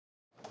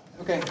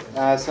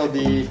Okay, so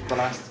the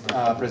last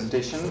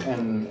presentation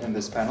in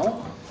this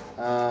panel,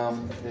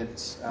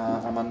 it's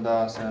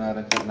Amanda Sayonara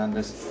and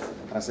Fernandes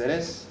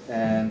Prazeres,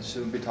 and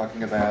she'll be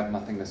talking about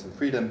nothingness and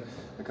freedom,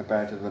 a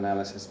comparative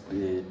analysis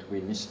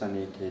between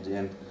Nishitani Keiji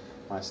and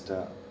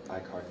Meister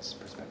Eckhart's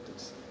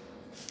perspectives.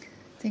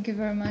 Thank you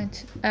very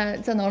much.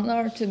 It's an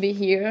honor to be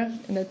here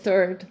in the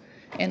third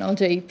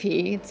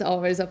ENOJP. It's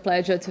always a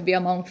pleasure to be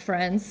among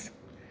friends.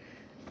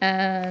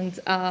 And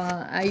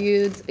I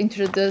would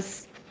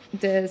introduce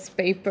this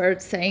paper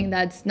saying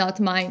that's not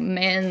my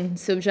main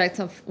subject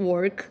of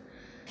work.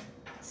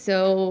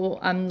 So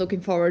I'm looking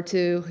forward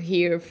to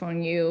hear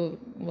from you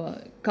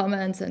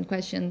comments and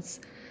questions.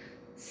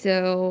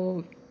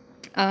 So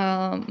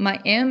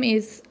my aim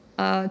is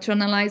to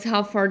analyze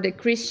how for the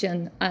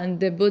Christian and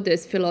the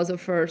Buddhist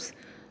philosophers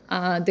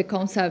the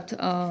concept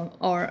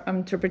or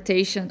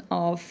interpretation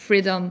of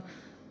freedom,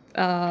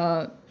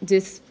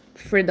 this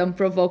freedom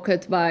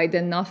provoked by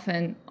the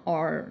nothing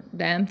or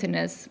the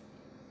emptiness,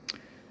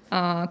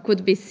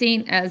 could be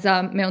seen as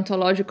a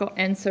methodological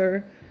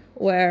answer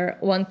where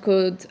one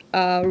could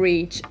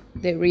reach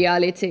the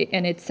reality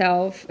in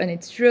itself and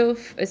its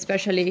truth,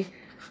 especially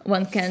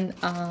one can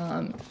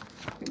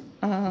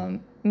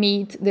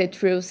meet the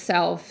true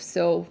self.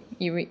 So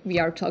we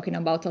are talking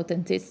about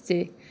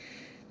authenticity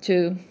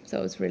too,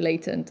 so it's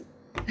related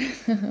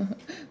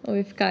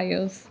with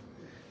Caio's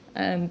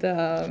and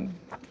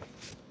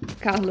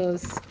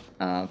Carlos'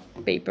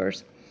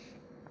 papers.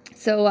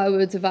 So I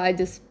will divide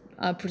this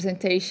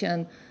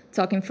presentation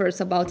talking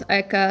first about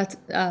Eckhart,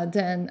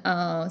 then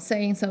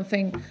saying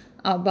something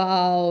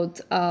about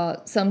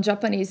some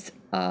Japanese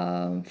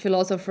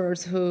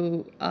philosophers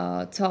who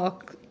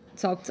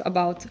talked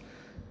about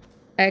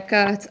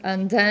Eckhart,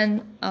 and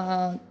then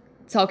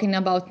talking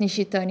about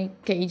Nishitani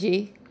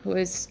Keiji, who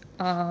is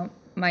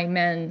my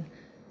main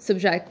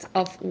subject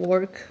of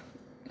work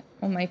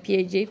on my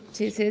PhD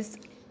thesis,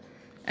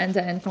 and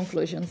then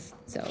conclusions.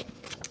 So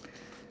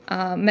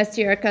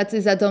Meister Eckhart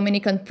is a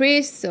Dominican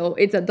priest, so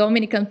it's a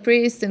Dominican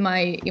priest. In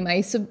my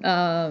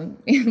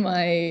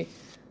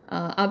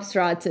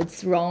abstract,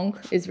 it's wrong.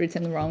 It's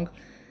written wrong.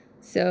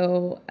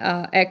 So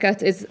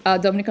Eckhart is a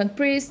Dominican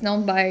priest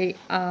known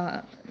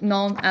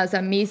as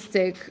a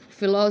mystic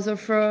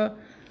philosopher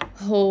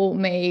who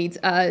made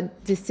a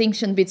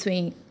distinction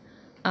between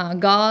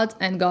God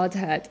and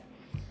Godhead.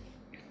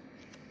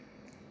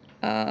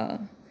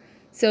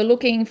 So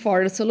looking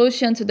for a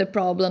solution to the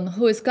problem,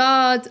 who is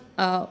God,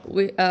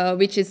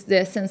 which is the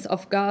essence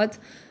of God,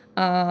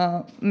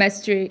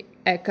 Meister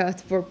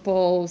Eckhart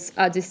proposed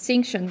a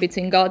distinction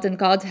between God and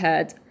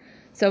Godhead.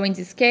 So in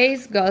this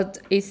case, God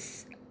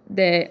is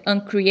the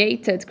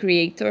uncreated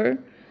creator.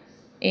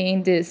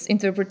 In this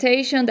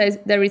interpretation,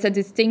 there is a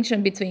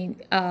distinction between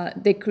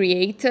the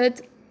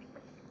created,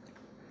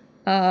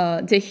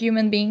 the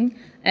human being,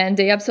 and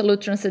the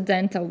absolute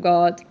transcendental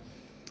God.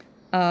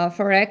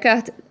 For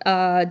Eckhart,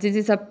 this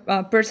is a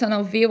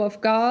personal view of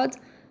God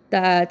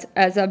that,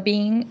 as a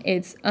being,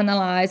 it's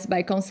analyzed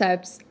by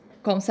concepts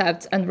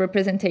and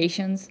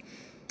representations.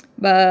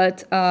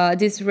 But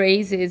this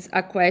raises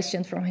a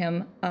question from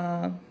him.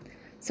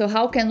 So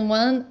how can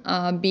one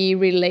be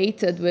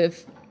related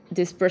with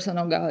this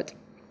personal God?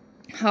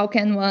 How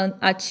can one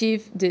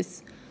achieve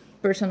this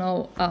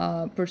personal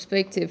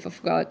perspective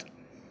of God?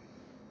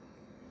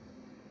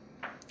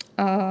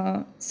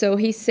 So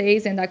he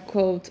says, and I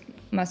quote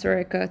Meister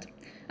Eckhart,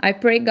 "I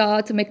pray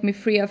God to make me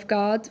free of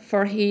God,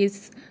 for he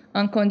is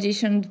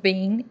unconditioned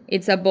being.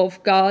 It's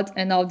above God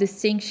and all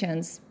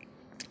distinctions."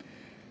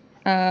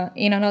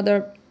 In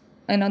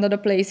another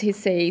place he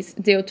says,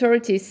 "The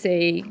authorities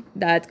say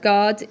that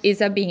God is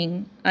a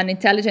being, an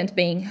intelligent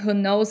being who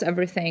knows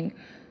everything.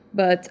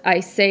 But I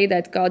say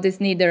that God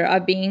is neither a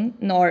being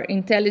nor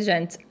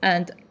intelligent,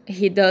 and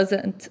he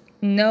doesn't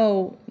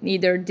know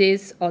neither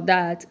this or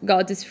that.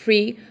 God is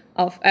free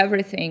of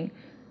everything,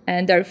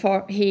 and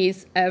therefore he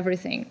is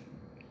everything."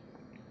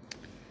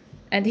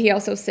 And he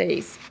also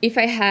says, "If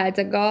I had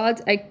a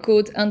God I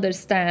could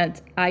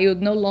understand, I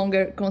would no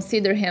longer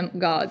consider him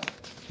God."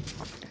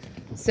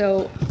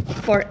 So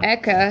for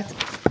Eckhart,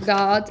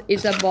 God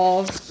is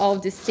above all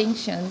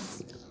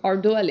distinctions or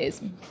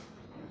dualism.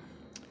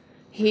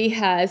 He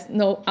has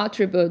no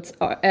attributes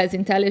as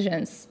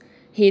intelligence.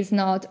 He is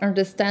not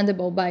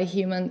understandable by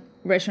human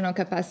rational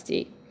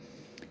capacity.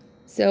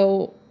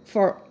 So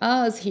for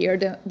us here,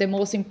 the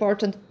most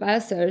important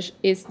passage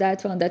is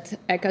that one that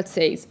Eckhart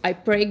says, "I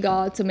pray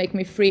God to make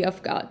me free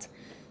of God."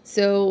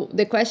 So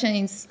the question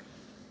is,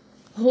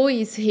 who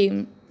is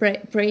he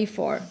praying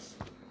for?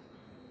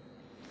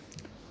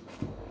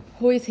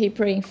 Who is he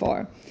praying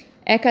for?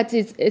 Eckhart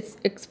is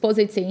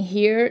expositing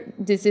here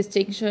this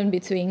distinction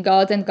between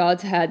God and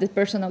Godhead, the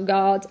personal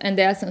God and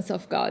the essence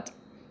of God.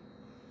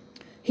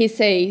 He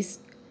says,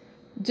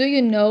 "Do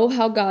you know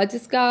how God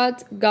is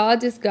God?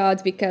 God is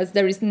God because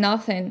there is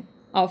nothing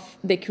of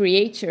the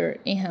creator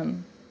in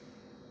him.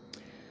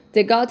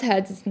 The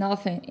Godhead is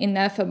nothing,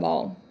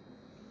 ineffable.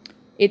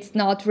 It's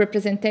not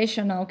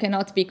representational,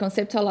 cannot be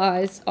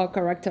conceptualized or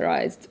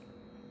characterized.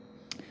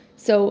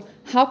 So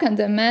how can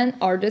the man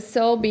or the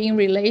soul be in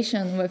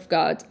relation with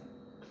God?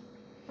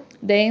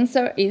 The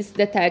answer is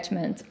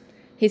detachment.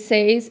 He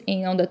says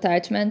in On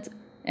Detachment,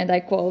 and I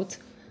quote,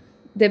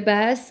 "The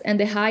best and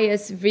the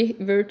highest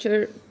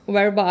virtue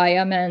whereby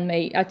a man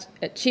may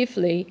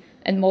chiefly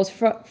and most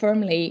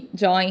firmly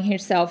join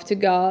himself to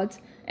God,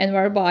 and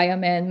whereby a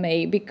man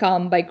may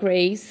become by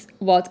grace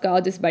what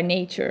God is by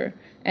nature,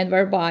 and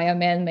whereby a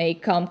man may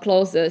come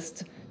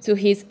closest to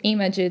his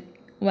image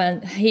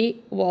when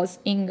he was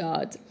in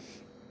God,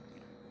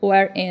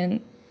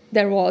 wherein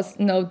there was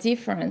no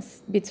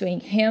difference between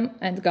him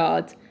and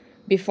God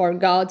before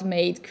God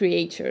made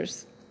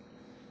creatures."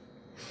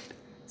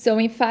 So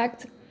in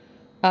fact,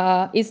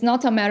 it's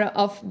not a matter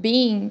of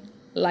being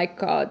like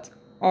God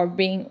or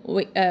being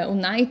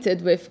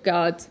united with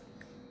God,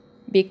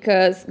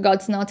 because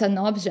God's not an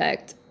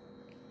object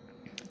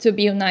to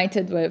be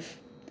united with.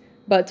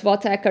 But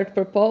what Eckhart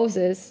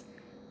proposes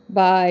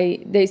by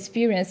the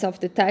experience of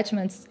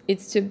detachment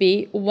is to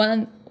be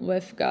one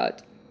with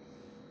God.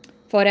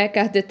 For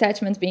Eckhart,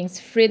 detachment means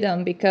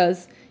freedom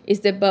because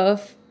it's the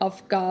birth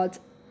of God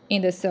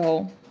in the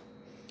soul.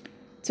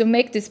 To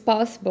make this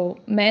possible,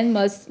 man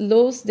must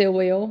lose the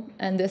will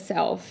and the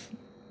self.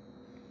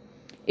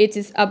 It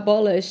is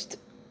abolished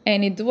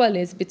any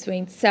dualism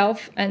between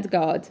self and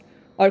God,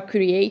 or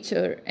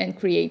creator and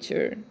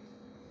creature.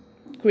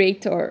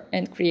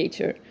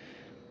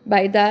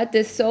 By that,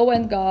 the soul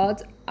and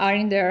God are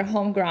in their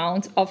home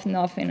ground of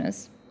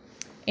nothingness,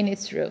 in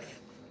its truth.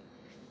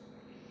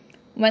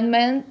 When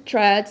man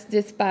treads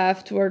this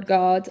path toward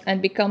God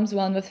and becomes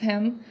one with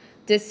him,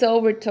 the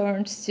soul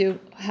returns to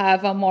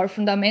have a more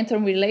fundamental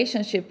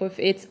relationship with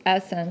its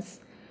essence.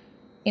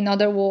 In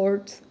other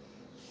words,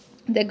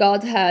 the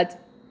Godhead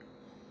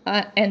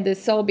and the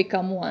soul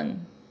become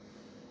one,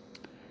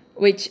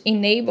 which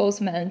enables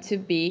man to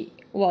be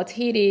what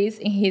he is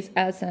in his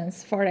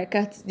essence. For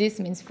Eckhart, this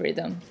means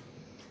freedom.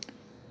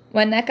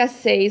 When Eckhart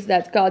says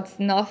that God's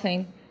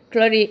nothing,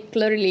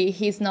 clearly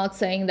he's not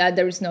saying that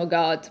there is no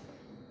God.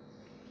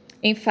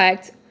 In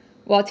fact,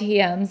 what he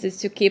aims is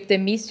to keep the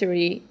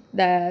mystery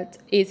that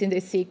is in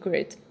the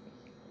secret.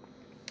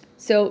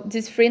 So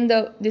this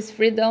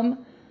freedom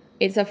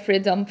is a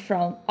freedom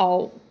from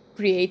all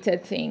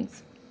created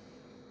things.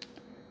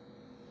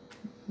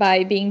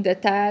 By being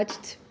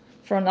detached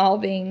from all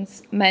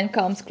beings, man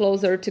comes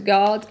closer to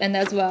God and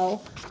as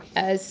well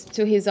as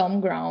to his own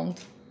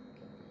ground,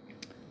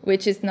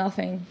 which is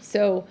nothing.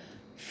 So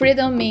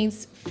freedom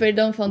means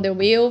freedom from the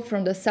will,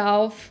 from the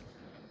self,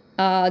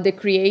 the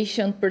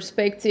creation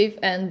perspective,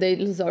 and the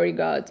illusory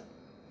God.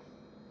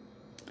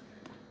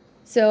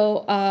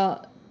 So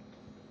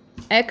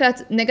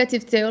Eckhart's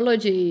negative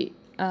theology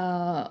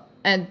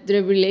and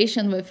the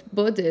relation with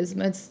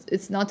Buddhism,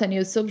 it's not a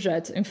new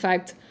subject. In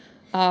fact,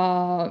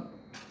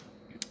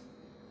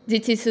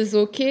 D.T.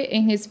 Suzuki,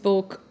 in his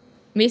book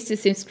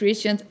Mysticism,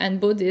 Christian and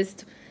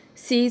Buddhist,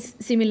 sees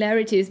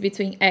similarities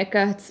between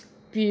Eckhart's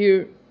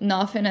pure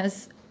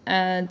nothingness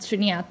and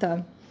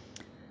Shunyata.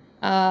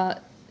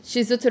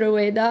 Shizutaro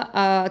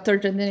Ueda,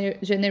 third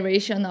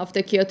generation of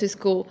the Kyoto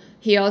school,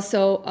 he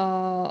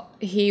also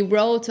he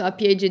wrote a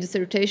PhD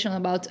dissertation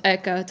about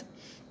Eckhart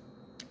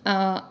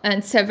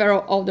and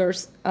several other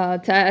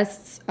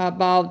tests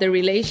about the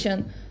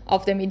relation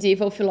of the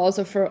medieval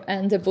philosopher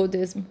and the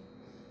Buddhism.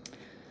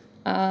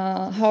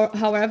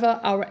 However,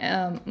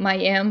 my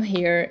aim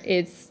here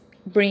is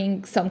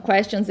bring some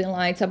questions in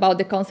light about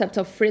the concept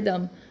of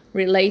freedom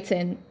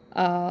relating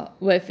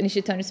with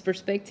Nishitani's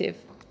perspective.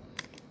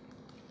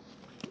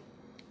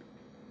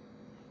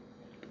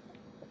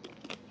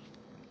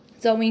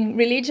 So in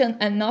Religion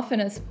and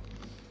Nothingness,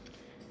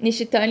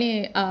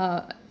 Nishitani,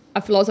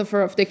 a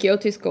philosopher of the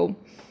Kyoto school,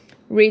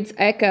 reads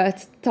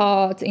Eckhart's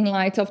thought in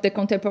light of the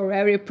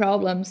contemporary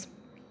problems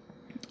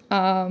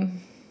of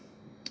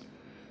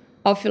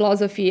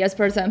philosophy, as,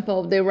 for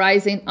example, the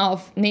rising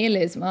of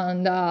nihilism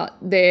and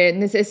the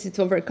necessity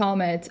to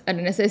overcome it, and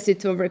the necessity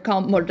to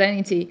overcome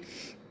modernity,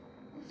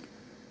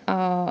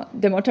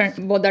 the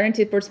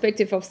modernity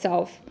perspective of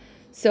self.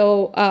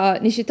 So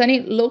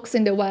Nishitani looks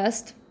in the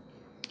West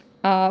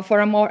for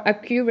a more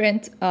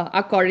accurate,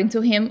 according to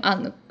him,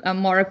 a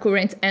more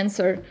accurate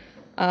answer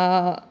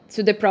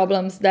to the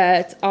problems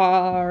that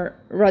are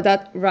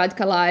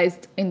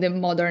radicalized in the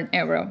modern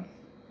era.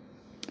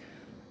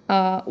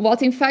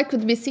 What in fact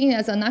could be seen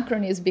as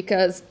anachronism,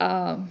 because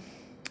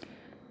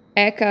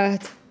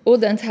Eckhart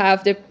wouldn't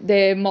have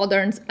the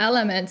modern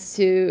elements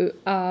to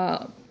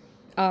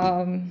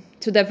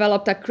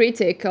develop a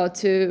critique or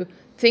to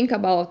think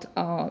about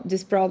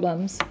these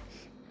problems.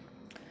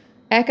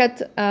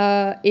 Eckhart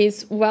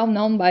is well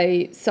known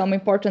by some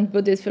important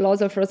Buddhist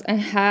philosophers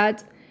and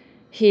had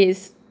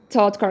his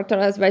thought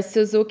characterized by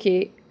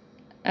Suzuki,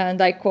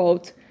 and I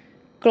quote,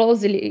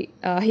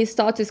 his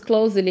thought is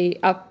closely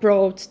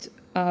approached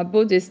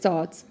Buddhist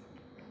thoughts.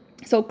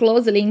 So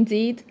closely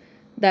indeed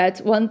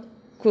that one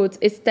could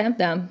stamp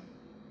them,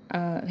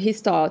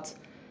 his thoughts,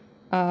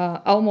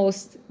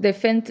 almost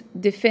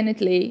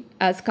definitely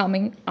as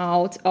coming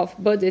out of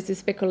Buddhist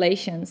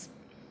speculations.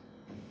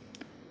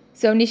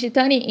 So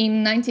Nishitani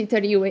in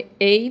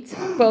 1938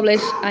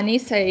 published an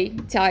essay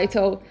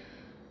titled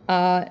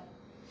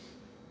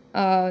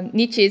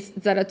Nietzsche's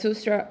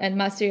Zarathustra and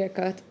Meister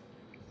Eckhart.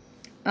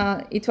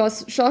 It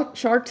was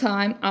short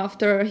time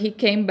after he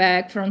came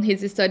back from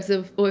his studies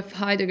with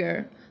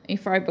Heidegger in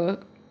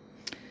Freiburg.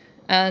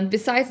 And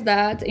besides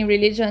that, in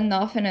Religion and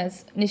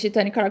Nothingness,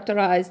 Nishitani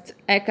characterized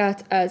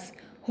Eckhart as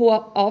who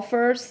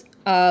offers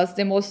us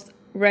the most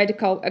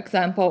radical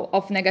example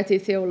of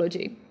negative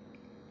theology.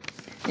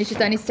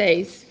 Nishitani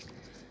says,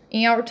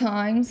 in our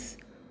times,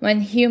 when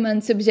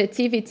human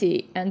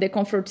subjectivity and the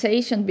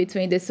confrontation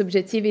between the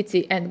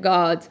subjectivity and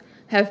God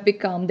have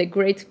become the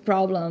great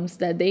problems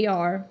that they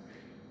are,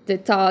 the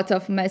thought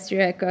of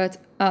Meister Eckhart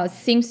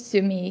seems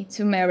to me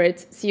to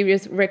merit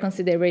serious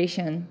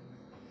reconsideration.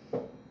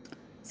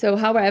 So,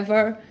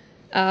 however,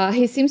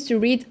 he seems to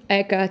read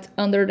Eckhart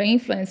under the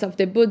influence of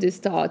the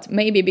Buddhist thought,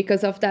 maybe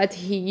because of that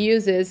he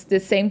uses the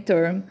same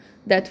term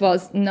that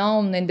was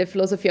known in the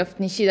philosophy of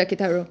Nishida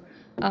Kitaru,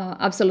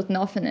 absolute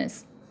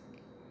nothingness,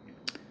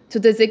 to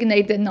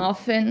designate the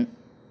nothing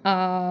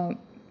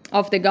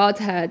of the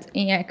Godhead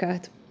in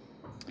Eckhart.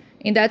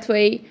 In that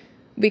way,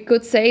 we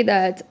could say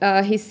that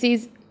he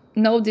sees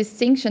no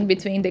distinction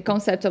between the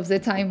concept of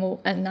Zetaimu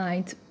and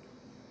night.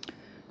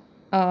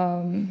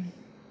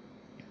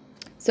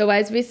 So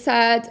as we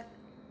said,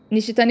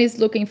 Nishitani is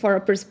looking for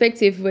a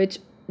perspective which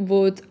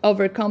would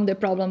overcome the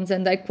problems,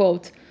 and I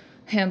quote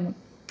him,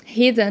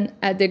 hidden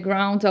at the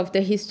ground of the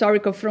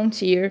historical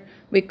frontier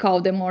we call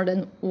the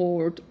modern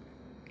world.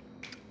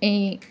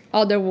 In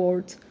other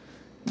words,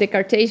 the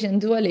Cartesian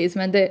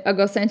dualism and the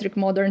egocentric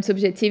modern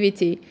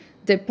subjectivity,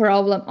 the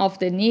problem of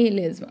the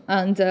nihilism,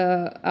 and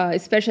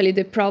especially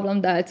the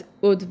problem that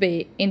would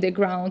be in the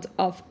ground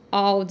of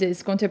all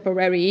these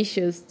contemporary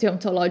issues, the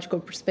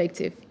ontological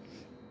perspective.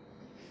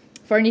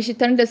 For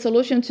Nishitani, the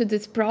solution to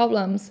these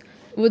problems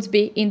would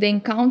be in the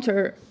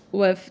encounter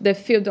with the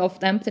field of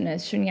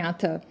emptiness,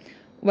 shunyata,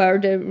 where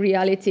the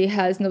reality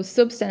has no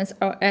substance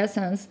or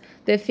essence,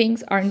 the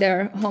things are in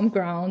their home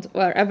ground,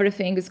 where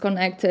everything is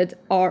connected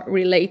or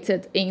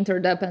related in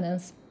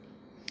interdependence.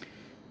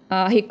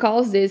 He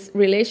calls this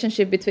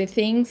relationship between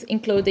things,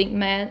 including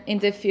man, in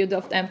the field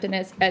of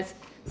emptiness, as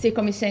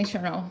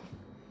circumstantial.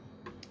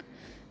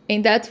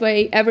 In that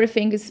way,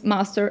 everything is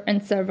master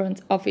and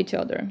servant of each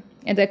other.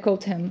 And I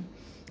quote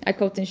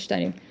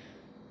Nishitani,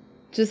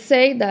 to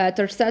say that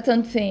a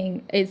certain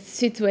thing is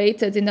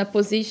situated in a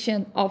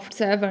position of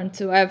servant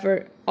to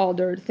every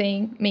other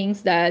thing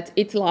means that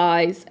it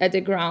lies at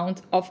the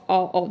ground of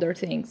all other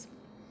things.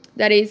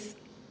 That is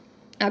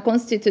a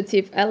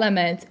constitutive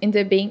element in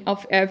the being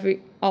of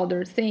every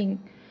other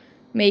thing,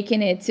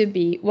 making it to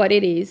be what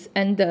it is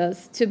and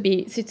thus to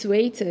be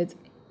situated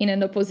in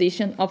an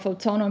opposition of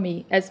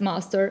autonomy as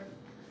master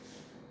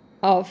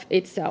of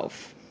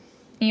itself.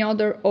 In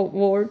other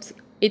words,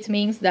 it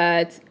means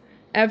that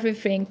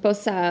everything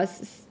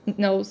possesses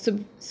no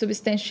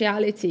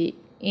substantiality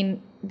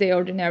in the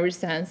ordinary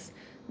sense,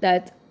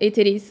 that it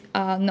is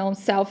a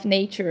non-self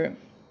nature.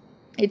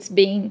 It's a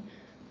being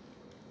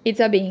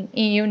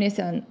in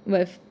unison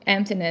with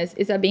emptiness.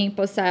 It's a being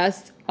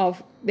possessed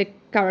of the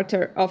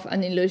character of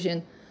an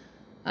illusion.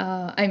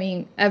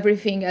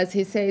 Everything, as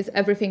he says,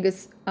 everything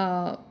is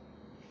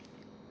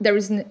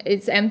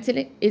it's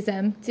empty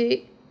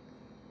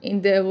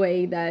in the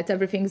way that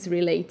everything is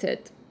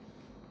related.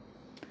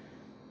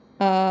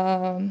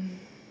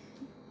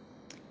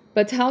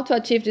 But how to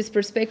achieve this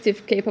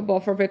perspective capable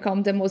of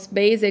overcome the most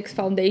basic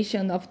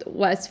foundation of the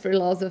West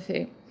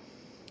philosophy,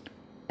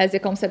 as the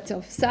concept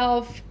of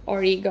self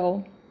or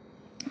ego,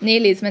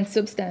 nihilism and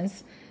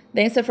substance?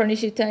 The answer for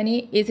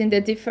Nishitani is in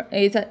a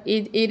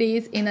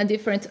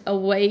different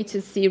way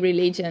to see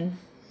religion.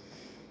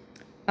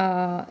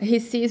 He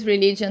sees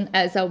religion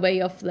as a way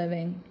of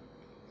living.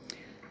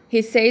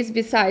 He says,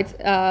 besides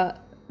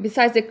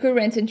the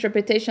current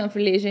interpretation of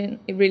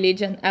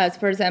religion as,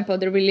 for example,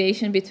 the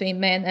relation between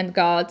man and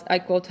God, I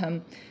quote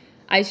him,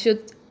 I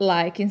should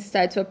like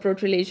instead to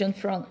approach religion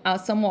from a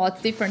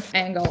somewhat different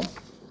angle,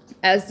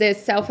 as the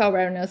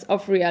self-awareness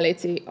of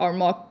reality, or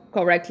more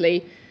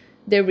correctly,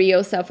 the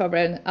real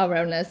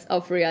self-awareness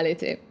of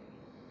reality.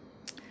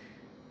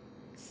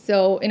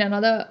 So in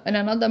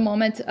another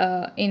moment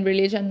in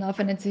Religion and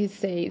Nothingness, he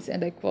says,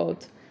 and I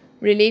quote,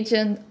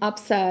 religion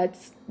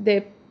upsets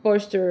the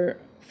posture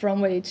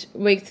from which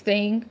we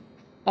think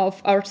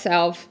of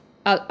ourselves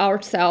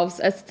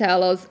as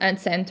telos and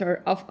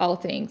center of all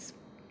things.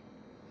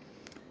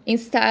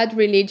 Instead,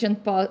 religion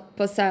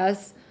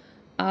poses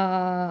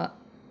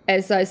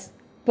as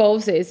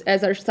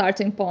our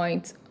starting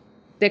point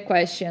the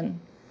question,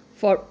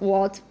 for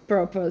what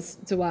purpose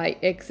do I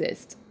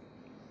exist?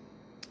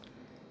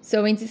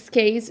 So in this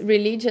case,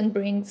 religion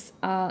brings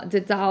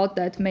the doubt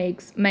that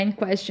makes men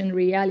question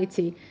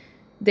reality,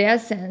 the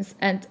essence,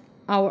 and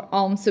our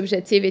own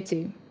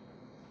subjectivity.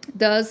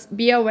 Thus,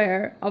 be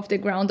aware of the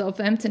ground of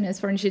emptiness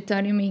for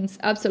Nishitani means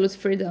absolute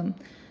freedom.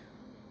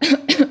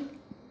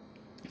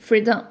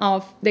 Freedom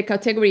of the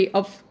category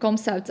of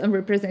concepts and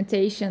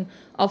representation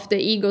of the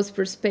ego's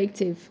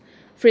perspective.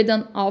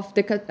 Freedom of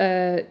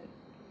the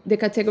the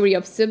category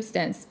of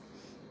substance.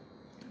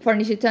 For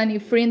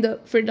Nishitani,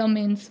 freedom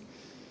means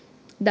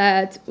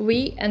that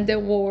we and the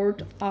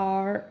world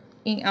are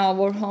in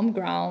our home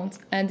ground,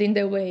 and in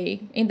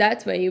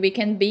that way we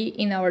can be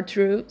in our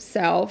true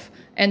self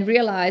and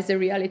realize the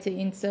reality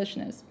in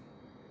suchness.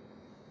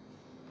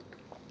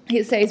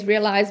 He says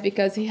realize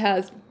because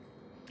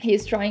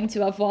he's trying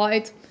to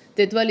avoid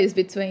the dualism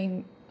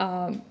between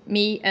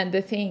me and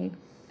the thing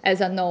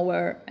as a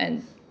knower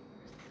and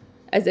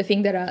as the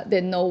thing that the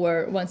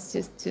knower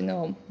wants to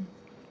know.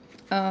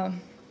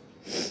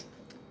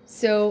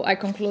 So I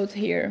conclude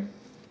here.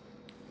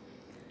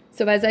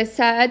 So as I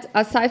said,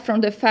 aside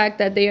from the fact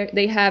that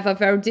they have a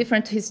very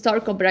different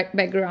historical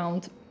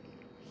background,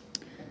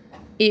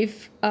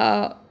 if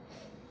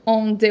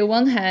on the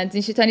one hand,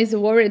 Nishitani is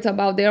worried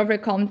about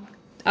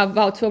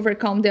to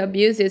overcome the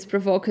abuses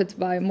provoked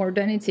by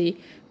modernity,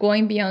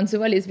 going beyond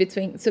dualism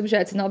between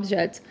subject and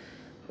object,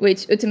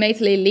 which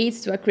ultimately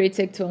leads to a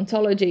critique to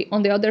ontology.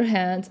 On the other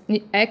hand,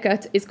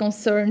 Eckhart is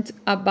concerned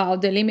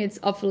about the limits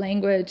of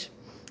language,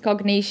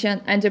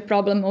 cognition, and the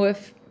problem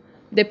of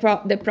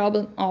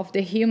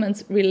the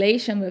human's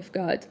relation with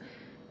God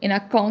in a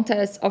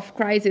context of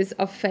crisis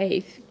of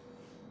faith.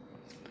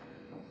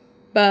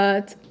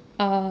 But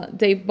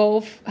they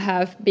both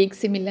have big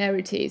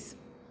similarities.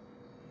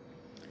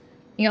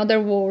 In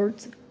other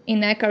words,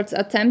 in Eckhart's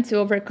attempt to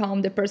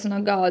overcome the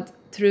personal God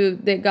through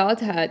the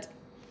Godhead,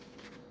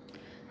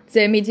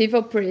 the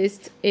medieval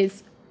priest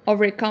is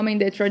overcoming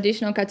the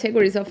traditional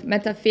categories of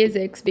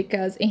metaphysics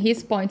because, in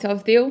his point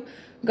of view,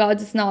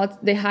 God is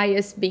not the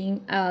highest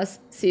being, as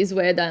says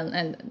Veda,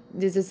 and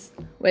this is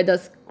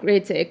Veda's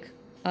critique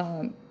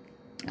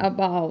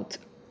about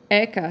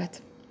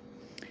Eckhart.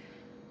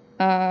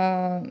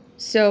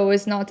 So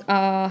it's not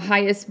a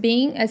highest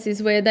being, as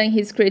is Veda in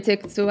his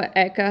critique to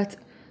Eckhart,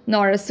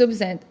 nor a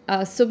substance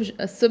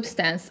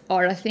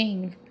or a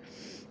thing.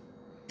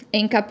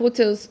 In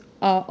Caputo's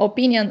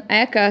opinion,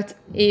 Eckhart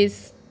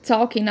is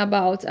talking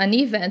about an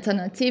event, an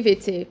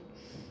activity,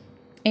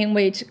 in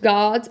which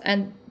God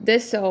and the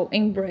soul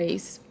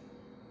embrace.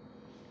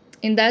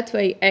 In that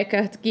way,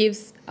 Eckhart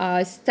gives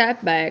a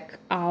step back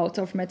out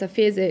of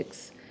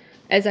metaphysics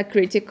as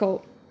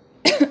critical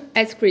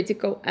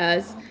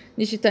as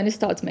Nishitani's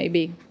thought may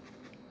be.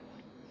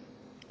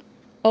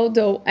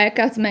 Although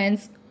Eckhart's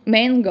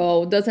main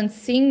goal doesn't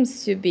seem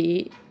to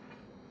be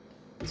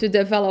to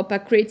develop a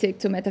critique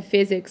to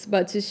metaphysics,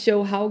 but to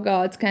show how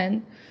God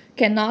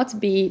cannot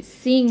be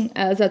seen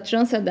as a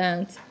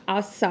transcendent,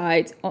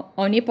 aside,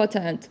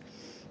 omnipotent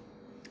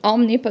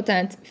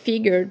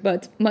figure,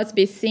 but must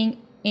be seen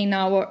in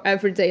our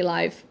everyday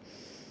life,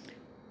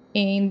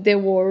 in the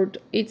world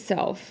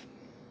itself.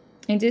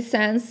 In this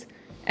sense,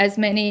 as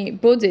many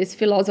Buddhist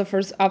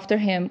philosophers after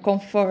him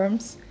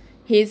confirms,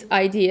 his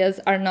ideas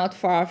are not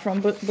far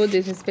from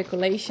Buddhist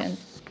speculation.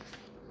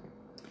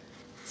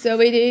 So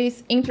it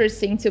is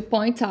interesting to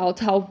point out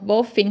how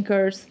both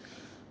thinkers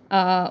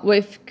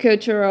with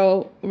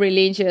cultural,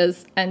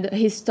 religious, and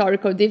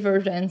historical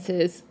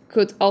divergences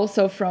could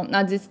also, from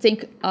a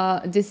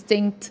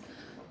distinct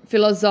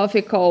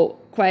philosophical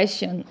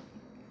question,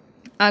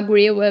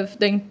 agree with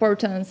the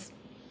importance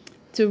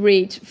to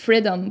reach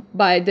freedom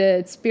by the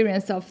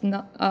experience of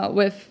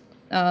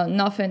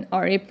nothing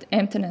or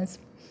emptiness.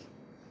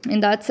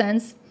 In that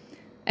sense,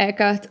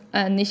 Eckhart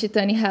and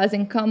Nishitani has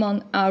in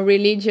common a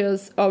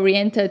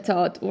religious-oriented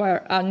thought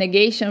where a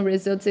negation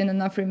results in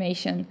an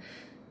affirmation.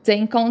 The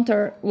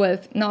encounter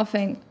with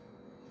nothing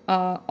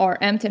or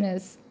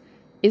emptiness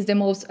is the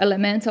most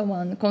elemental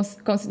one,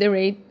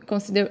 considering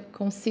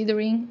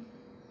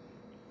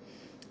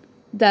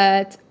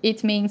that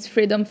it means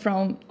freedom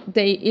from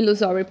the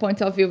illusory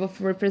point of view of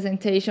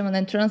representation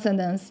and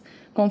transcendence,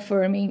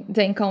 confirming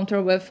the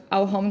encounter with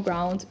our home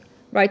ground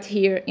right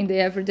here in the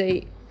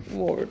everyday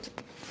world.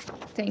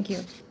 Thank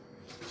you.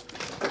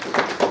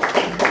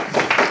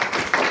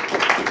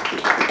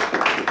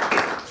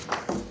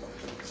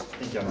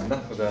 Thank you, Amanda,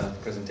 for the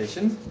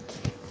presentation.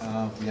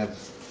 We have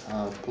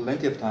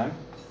plenty of time,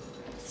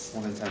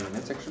 more than 10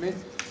 minutes actually,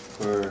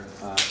 for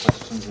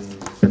questions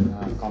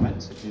and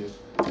comments. If you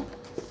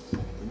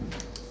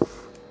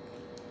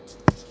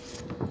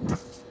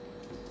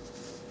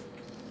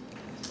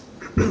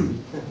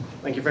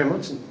Thank you very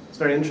much. It's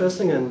very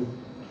interesting, and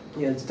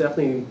yeah, it's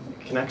definitely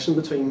a connection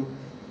between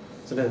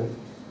sort of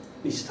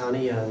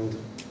Nishitani and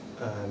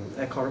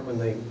Eckhart when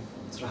they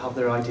sort of have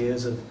their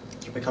ideas of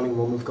sort of becoming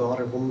one with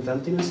God or one with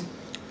emptiness.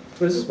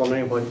 So I was just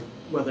wondering about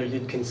whether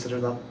you'd consider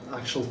that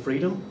actual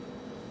freedom.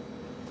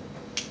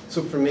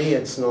 So for me,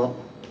 it's not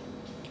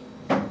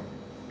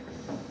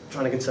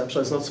trying to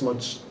conceptualize. It's not so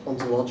much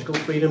ontological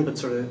freedom, but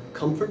sort of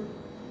comfort.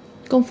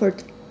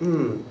 Comfort.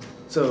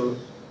 So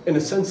in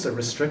a sense, they're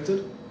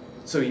restricted.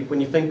 So when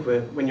you think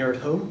when you're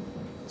at home,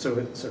 so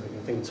you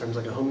think in terms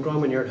like a home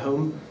ground, when you're at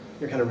home,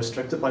 you're kind of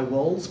restricted by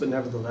walls, but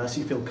nevertheless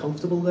you feel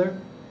comfortable there.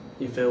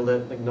 You feel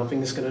that like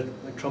nothing is going to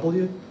like trouble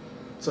you.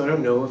 So I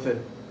don't know if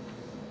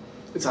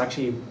it's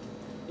actually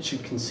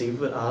should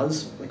conceive of it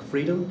as like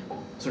freedom,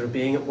 sort of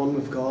being at one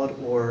with God,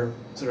 or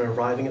sort of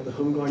arriving at the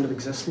home ground of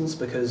existence,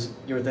 because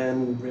you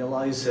then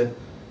realize that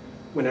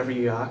whenever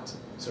you act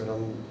sort of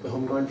on the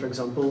home ground, for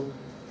example,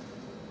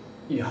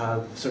 you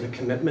have sort of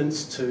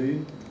commitments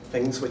to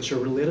things which you're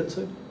related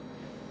to.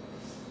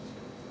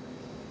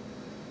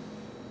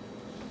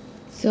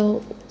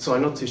 So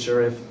I'm not too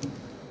sure if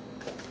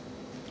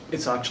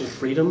it's actually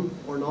freedom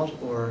or not,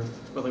 or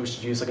whether we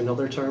should use like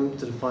another term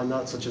to define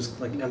that, such as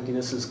like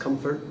emptiness is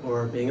comfort,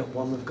 or being at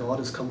one with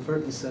God is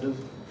comfort instead of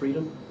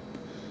freedom.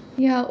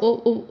 yeah,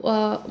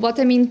 what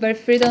I mean by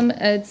freedom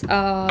is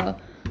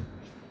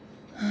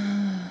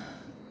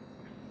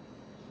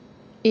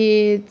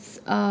it's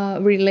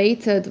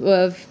related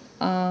with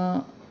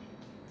how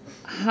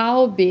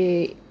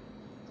be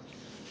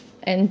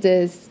in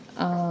this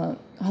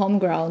home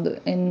ground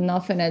in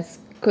nothingness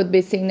could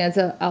be seen as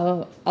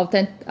a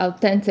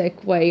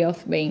authentic way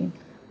of being,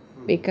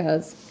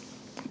 because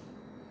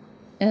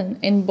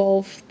in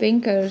both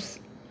thinkers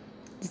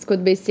this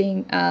could be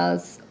seen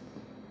as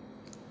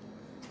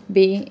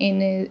being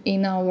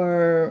in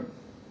our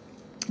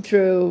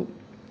truth,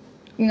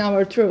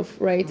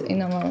 right?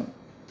 In our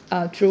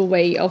true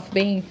way of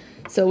being.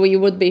 So we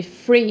would be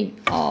free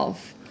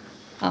of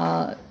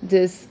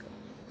this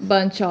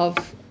bunch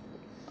of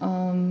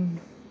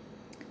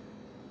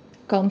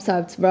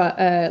concepts,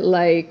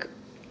 like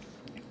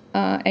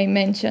I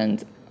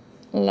mentioned,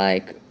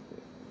 like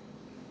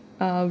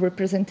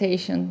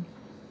representation,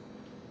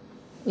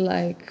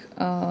 like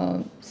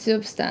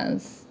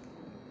substance.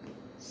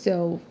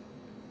 So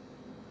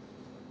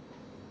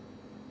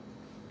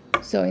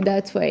in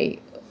that way,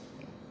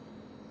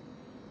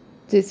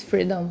 this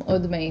freedom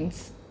would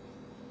means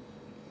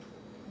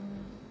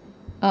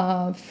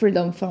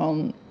freedom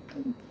from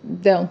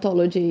the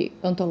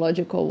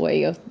ontological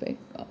way of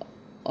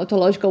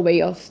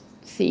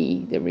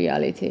see the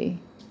reality.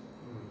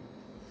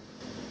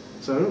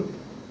 So I don't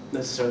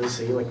necessarily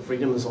see like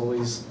freedom as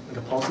always like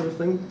a positive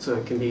thing. So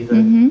it can be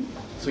that,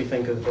 so we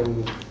think of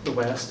in the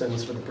West and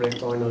sort of the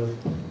breakdown of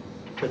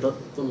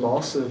the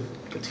loss of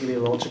the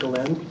teleological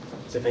end.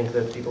 So I think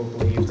that people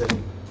believe that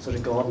sort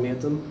of God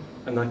made them,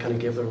 and that kind of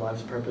gave their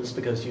lives purpose,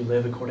 because you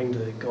live according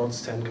to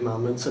God's 10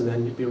 commandments and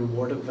then you'd be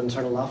rewarded with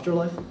eternal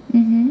afterlife.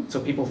 So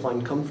people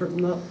find comfort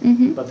in that,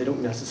 but they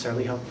don't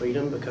necessarily have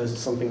freedom because it's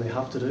something they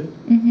have to do.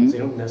 So they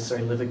don't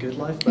necessarily live a good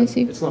life, but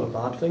it's not a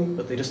bad thing,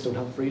 but they just don't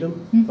have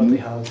freedom, but they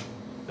have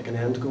like an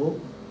end goal.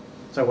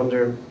 So I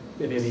wonder,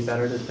 maybe it'd be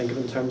better to think of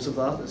it in terms of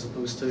that as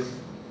opposed to,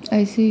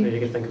 I see. maybe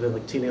you could think of it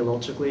like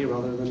teleologically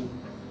rather than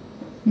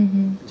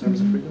in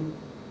terms of freedom.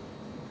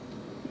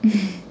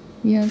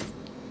 Yes.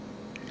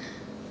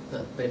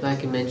 But if I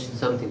can mention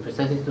something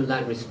precisely to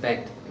that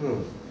respect,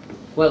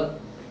 well,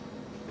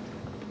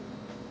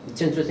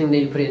 it's interesting that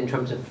you put it in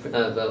terms of put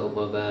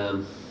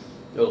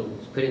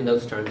it in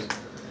those terms,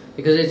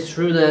 because it's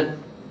true that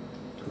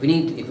if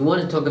we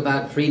want to talk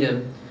about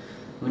freedom,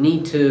 we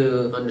need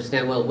to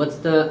understand, well, what's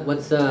the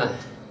I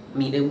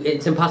mean,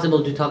 it's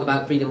impossible to talk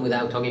about freedom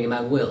without talking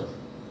about will.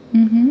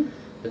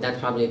 But that's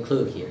probably a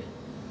clue here.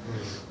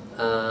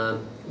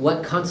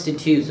 What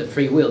constitutes a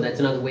free will? That's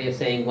another way of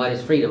saying what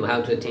is freedom,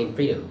 how to attain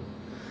freedom.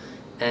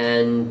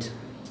 And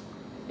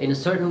in a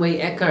certain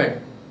way, Eckhart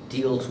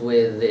deals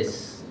with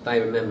this, if I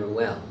remember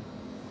well.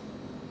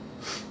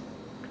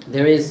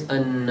 There is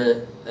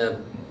a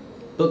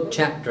book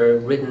chapter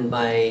written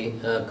by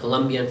a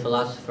Colombian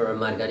philosopher,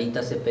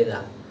 Margarita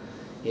Cepeda,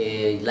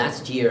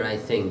 last year, I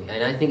think,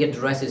 and I think it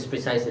addresses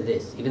precisely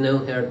this. Even though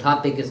her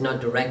topic is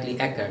not directly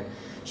Eckhart,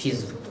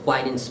 she's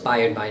quite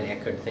inspired by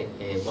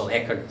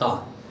Eckhart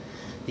thought.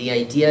 The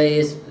idea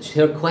is,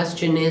 her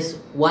question is,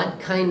 what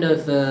kind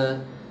of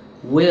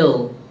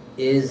will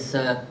is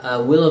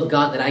a will of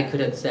God that I could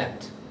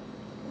accept,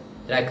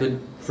 that I could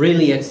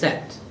freely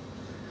accept?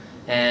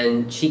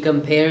 And she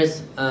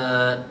compares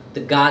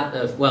the God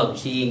of, well,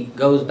 she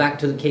goes back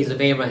to the case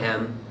of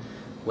Abraham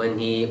when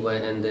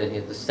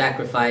the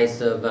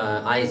sacrifice of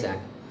Isaac,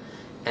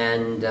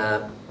 and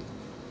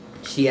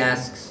she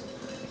asks,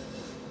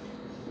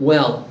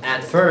 well,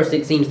 at first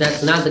it seems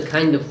that's not the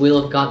kind of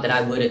will of God that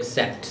I would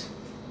accept,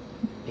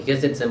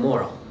 because it's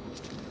immoral.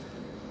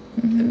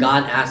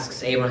 God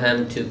asks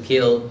Abraham to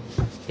kill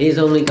his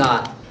only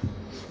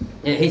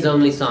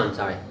son,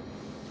 sorry.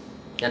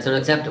 That's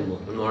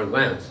unacceptable on moral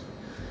grounds.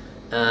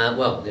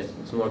 Well,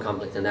 it's more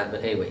complex than that,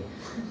 but anyway.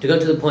 To go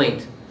to the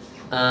point,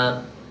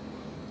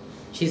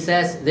 she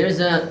says there's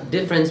a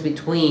difference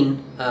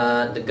between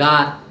the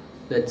God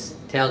that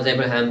tells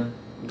Abraham,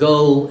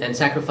 go and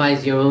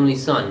sacrifice your only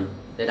son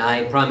that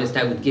I promised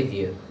I would give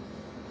you,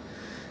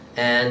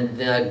 and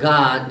the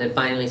God that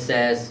finally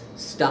says,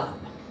 stop,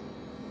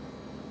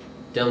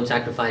 don't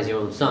sacrifice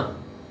your own son.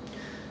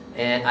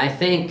 And I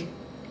think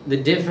the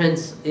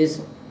difference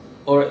is,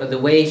 or the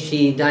way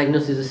she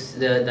diagnoses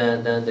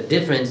the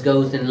difference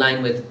goes in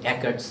line with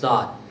Eckhart's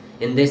thought,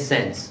 in this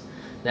sense,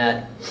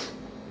 that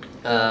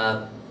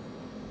the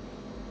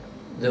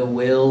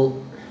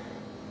will,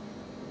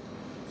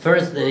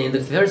 first, in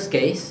the first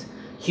case,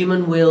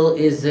 human will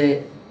is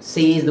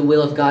sees the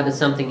will of God as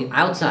something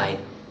outside,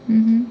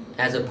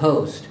 as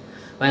opposed.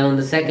 While in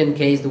the second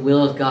case, the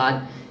will of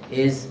God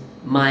is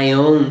my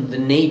own, the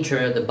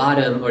nature, the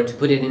bottom, or to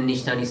put it in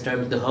Nishitani's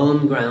terms, the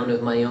home ground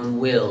of my own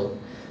will,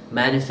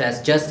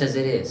 manifests just as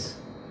it is.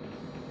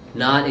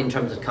 Not in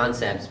terms of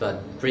concepts,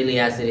 but really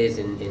as it is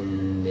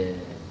in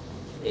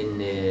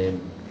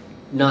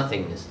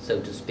nothingness, so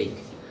to speak.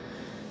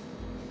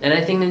 And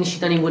I think that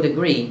Nishitani would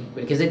agree,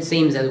 because it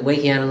seems that the way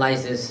he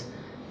analyzes,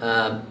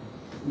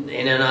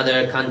 in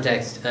another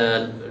context,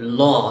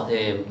 law,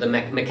 the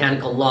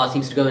mechanical law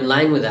seems to go in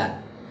line with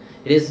that.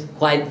 There's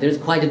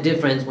quite a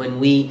difference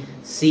when we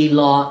see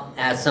law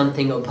as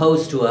something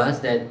opposed to us,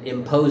 that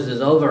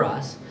imposes over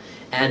us,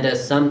 and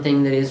as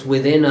something that is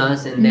within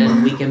us, and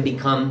then we can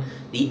become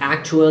the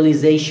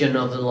actualization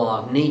of the law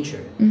of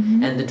nature.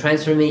 And the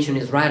transformation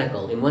is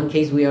radical. In one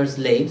case we are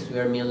slaves, we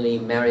are merely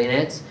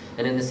marionettes,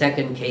 and in the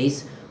second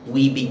case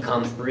we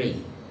become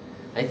free.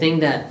 I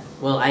think that,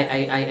 well,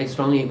 I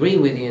strongly agree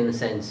with you in the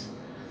sense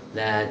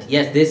that,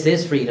 yes, this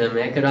is freedom.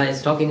 Eckhart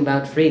is talking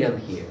about freedom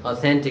here,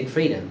 authentic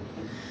freedom.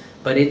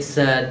 But it's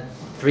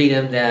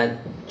freedom that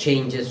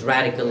changes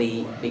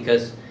radically,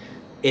 because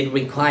it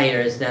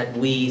requires that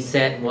we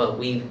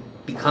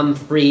become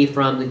free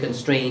from the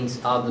constraints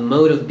of the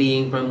mode of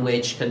being from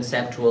which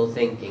conceptual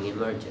thinking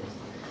emerges.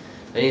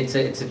 And it's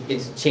a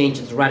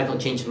radical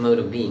change of mode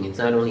of being. It's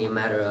not only a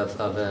matter of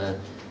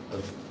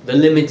the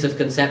limits of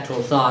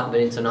conceptual thought, but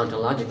it's an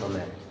ontological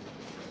matter.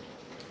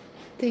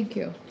 Thank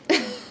you.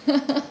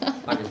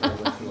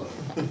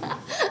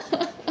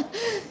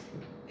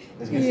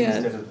 Yes.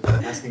 Instead of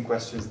asking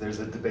questions, there's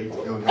a debate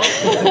going on.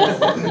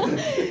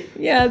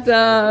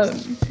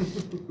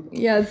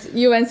 Yes,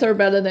 you answer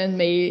better than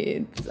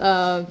me.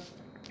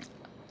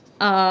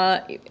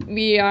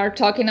 We are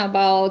talking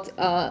about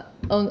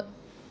an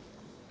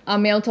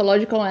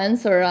ontological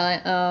answer,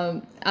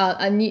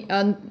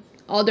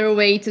 other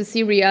way to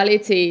see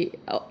reality,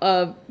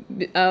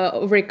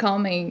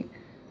 overcoming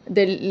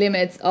the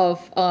limits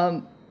of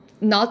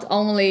not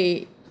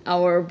only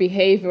our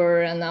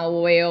behavior and our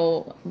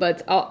will,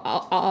 but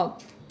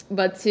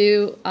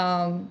to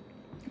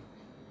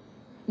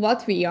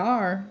what we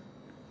are,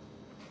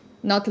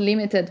 not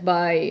limited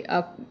by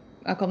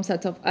a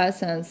concept of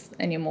essence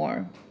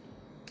anymore.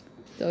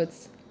 So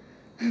it's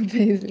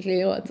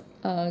basically what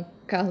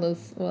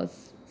Carlos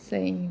was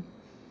saying.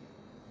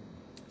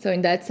 So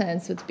in that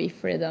sense, it would be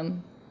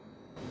freedom.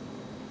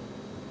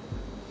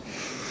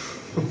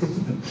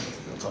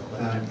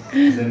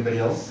 Does anybody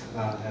else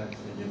have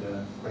any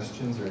other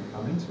questions or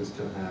comments? We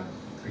still have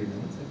 3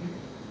 minutes, I think.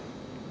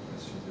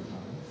 Questions or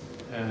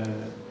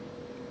comments?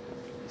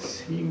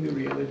 Seeing the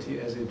reality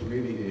as it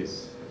really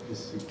is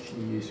the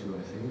key issue,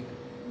 I think.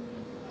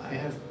 I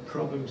have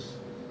problems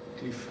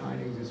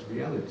defining this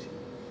reality,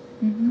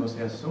 because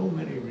there are so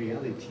many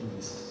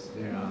realities.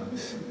 There are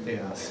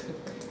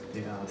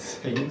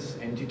things,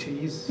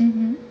 entities.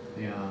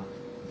 There are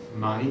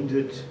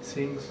minded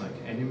things like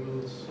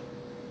animals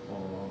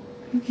or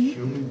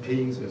human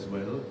beings as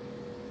well.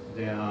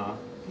 There are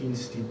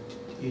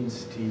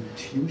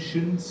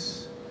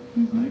institutions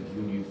like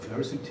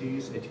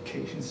universities,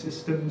 education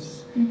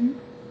systems,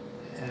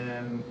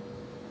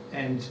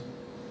 and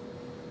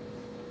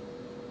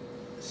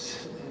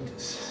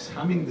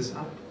summing this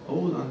up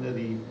all under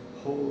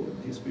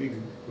this big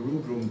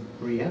rubric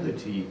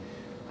reality,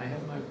 I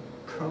have my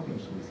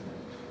problems with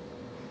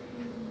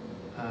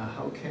that.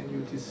 How can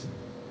you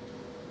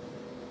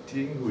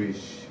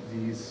distinguish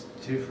these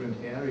different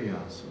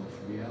areas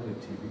of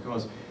reality?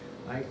 Because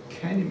I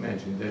can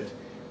imagine that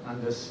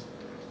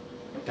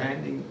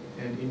understanding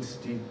an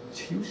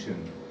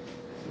institution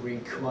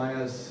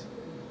requires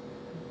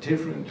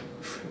different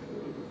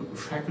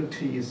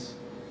faculties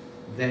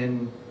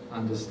than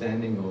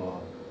understanding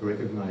or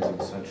recognizing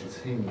such a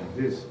thing like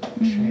this,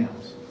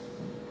 chairs.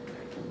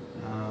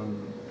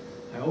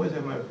 I always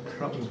have my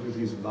problems with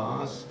this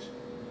vast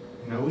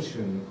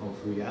notion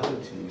of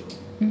reality,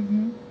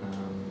 and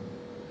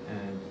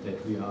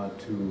that we are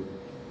to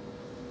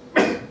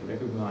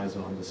recognize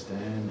or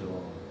understand,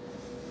 or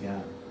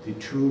the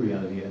true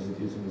reality as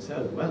it is in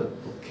itself. Well,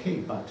 okay,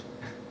 but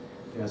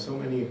there are so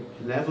many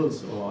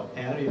levels or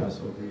areas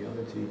of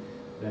reality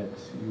that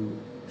you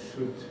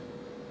should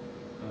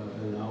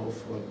allow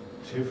for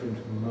different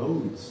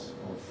modes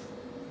of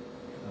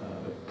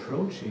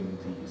approaching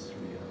these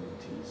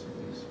realities, or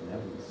these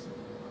levels,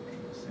 how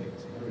should I say,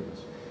 these areas.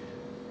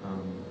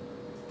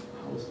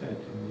 How is that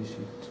in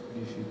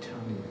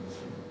Nishitani?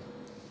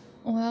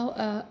 Well,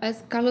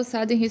 as Carlos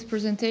said in his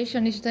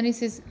presentation, Nishitani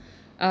sees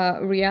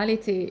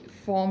reality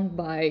formed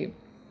by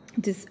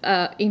this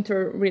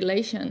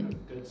interrelation.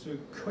 That's a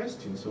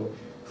question. So,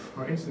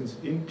 for instance,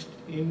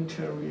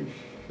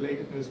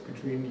 interrelatedness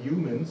between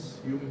human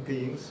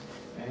beings,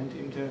 and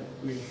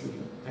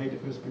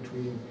interrelatedness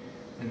between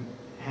an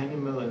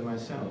animal and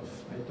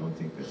myself. I don't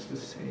think that's the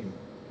same.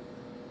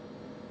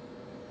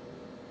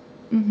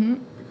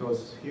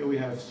 Because here we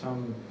have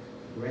some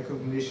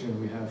recognition,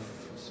 we have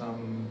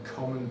some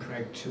common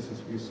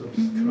practices we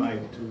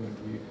subscribe to, and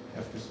we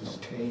have to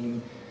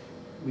sustain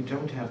we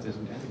don't have this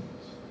in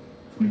animals,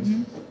 for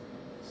instance.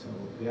 So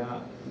there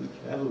are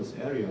levels,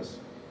 areas,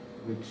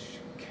 which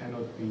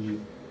cannot be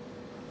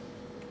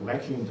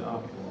vacuumed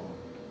up or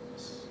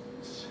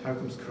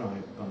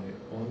circumscribed by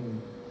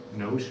one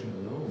notion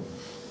alone.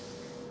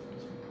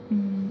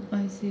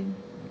 I see.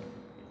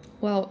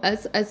 Well,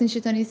 as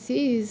Nishitani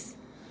sees,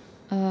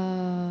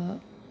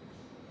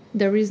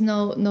 there is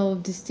no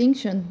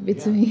distinction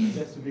between. Yeah,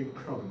 that's a big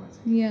problem, I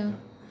think. Yeah.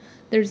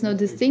 There is no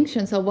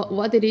distinction. So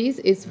what it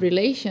is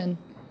relation.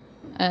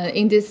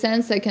 In this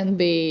sense, I can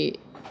be,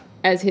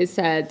 as he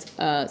said,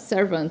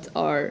 servant,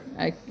 or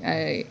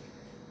I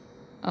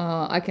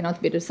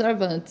cannot be the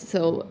servant.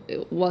 So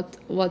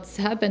what's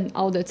happened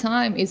all the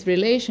time is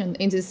relation.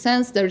 In this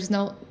sense, there is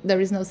no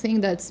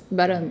thing that's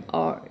better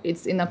or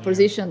it's in a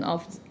position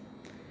of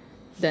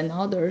than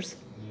others.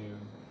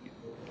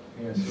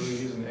 Yeah. So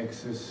he is an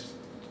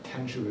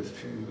existentialist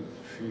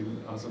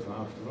philosopher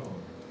after all.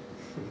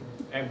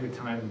 Every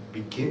time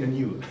begin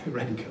anew,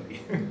 radically.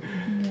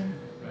 Yeah.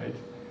 Right?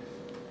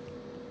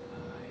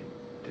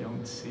 I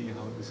don't see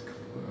how this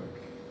could work.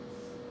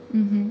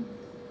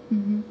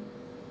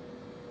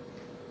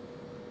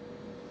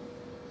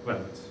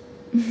 Well,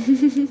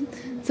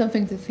 it's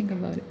something to think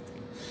about it.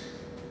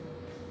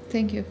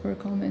 Thank you for a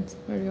comment,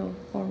 very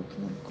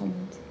powerful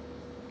comment.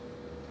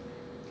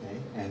 Okay,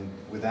 and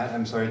with that,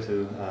 I'm sorry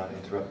to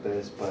interrupt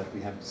this, but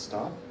we have to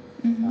stop.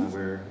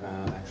 We're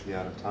actually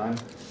out of time.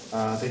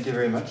 Thank you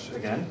very much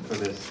again for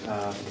this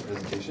for the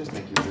presentations.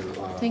 Thank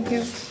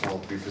you to all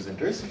three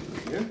presenters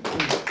here.